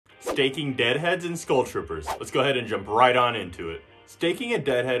Staking Deadheads and Skulltroopers. Let's go ahead and jump right on into it. Staking a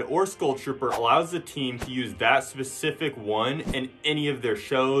Deadhead or Skulltrooper allows the team to use that specific one in any of their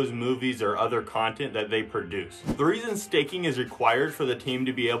shows, movies, or other content that they produce. The reason staking is required for the team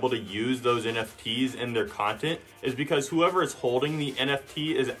to be able to use those NFTs in their content is because whoever is holding the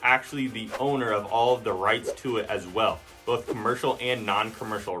NFT is actually the owner of all of the rights to it as well, both commercial and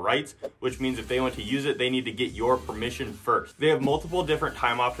non-commercial rights, which means if they want to use it, they need to get your permission first. They have multiple different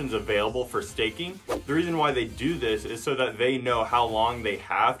time options available for staking. The reason why they do this is so that they know how long they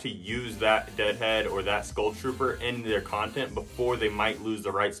have to use that Deadhead or that Skulltrooper in their content before they might lose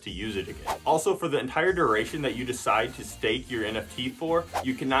the rights to use it again. Also, for the entire duration that you decide to stake your NFT for,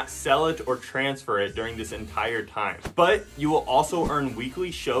 you cannot sell it or transfer it during this entire time. But you will also earn weekly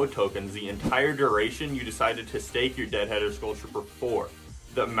show tokens the entire duration you decided to stake your Deadhead or Skulltrooper for.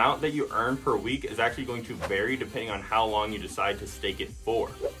 The amount that you earn per week is actually going to vary depending on how long you decide to stake it for.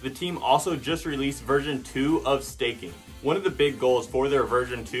 The team also just released version 2 of staking. One of the big goals for their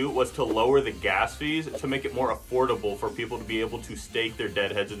version 2 was to lower the gas fees to make it more affordable for people to be able to stake their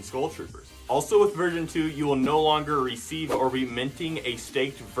Deadheads and Skulltroopers. Also with version 2, you will no longer receive or be minting a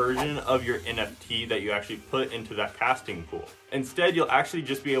staked version of your NFT that you actually put into that casting pool. Instead, you'll actually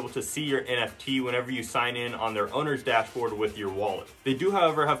just be able to see your NFT whenever you sign in on their owner's dashboard with your wallet. They do,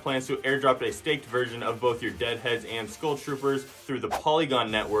 however, have plans to airdrop a staked version of both your Deadheads and Skulltroopers through the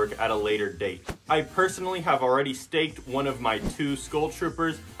Polygon network at a later date. I personally have already staked one of my 2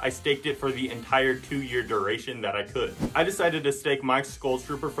 Skulltroopers. I staked it for the entire 2-year duration that I could. I decided to stake my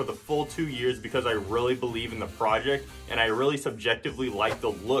Skulltrooper for the full 2 years because I really believe in the project and I really subjectively like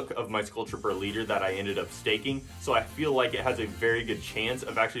the look of my Skulltrooper leader that I ended up staking, so I feel like it has a very good chance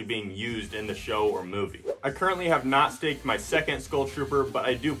of actually being used in the show or movie. I currently have not staked my second Skulltrooper, but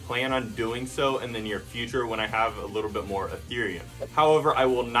I do plan on doing so in the near future when I have a little bit more Ethereum. However, I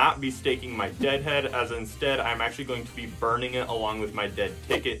will not be staking my Deadhead, as instead I'm actually going to be burning it along with my dead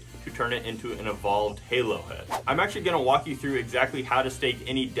ticket to turn it into an evolved Halo head. I'm actually going to walk you through exactly how to stake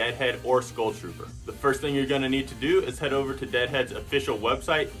any Deadhead or Skulltrooper. The first thing you're going to need to do is head over to Deadhead's official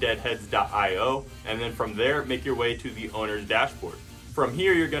website, deadheads.io, and then from there make your way to the owner's dashboard. From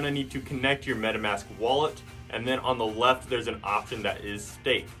here, you're going to need to connect your MetaMask wallet, and then on the left there's an option that is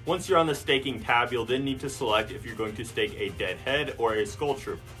stake. Once you're on the staking tab, you'll then need to select if you're going to stake a Deadhead or a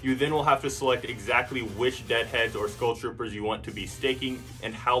Skulltrooper. You then will have to select exactly which Deadheads or Skulltroopers you want to be staking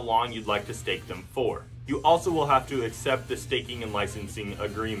and how long you'd like to stake them for. You also will have to accept the staking and licensing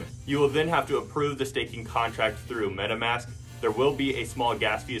agreement. You will then have to approve the staking contract through MetaMask. There will be a small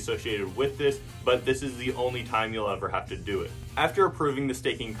gas fee associated with this, but this is the only time you'll ever have to do it. After approving the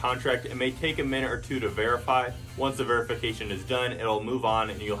staking contract, it may take a minute or two to verify. Once the verification is done, it'll move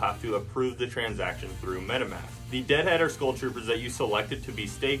on and you'll have to approve the transaction through MetaMask. The Deadhead or Skulltroopers that you selected to be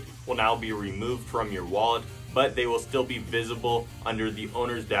staked will now be removed from your wallet, but they will still be visible under the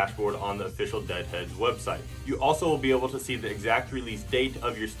owner's dashboard on the official Deadheads website. You also will be able to see the exact release date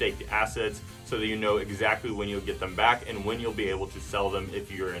of your staked assets so that you know exactly when you'll get them back and when you'll be able to sell them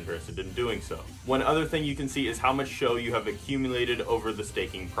if you're interested in doing so. One other thing you can see is how much show you have accumulated over the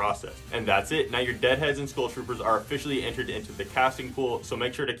staking process. And that's it. Now your Deadheads and Skulltroopers are officially entered into the casting pool, so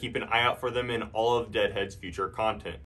make sure to keep an eye out for them in all of Deadhead's future content.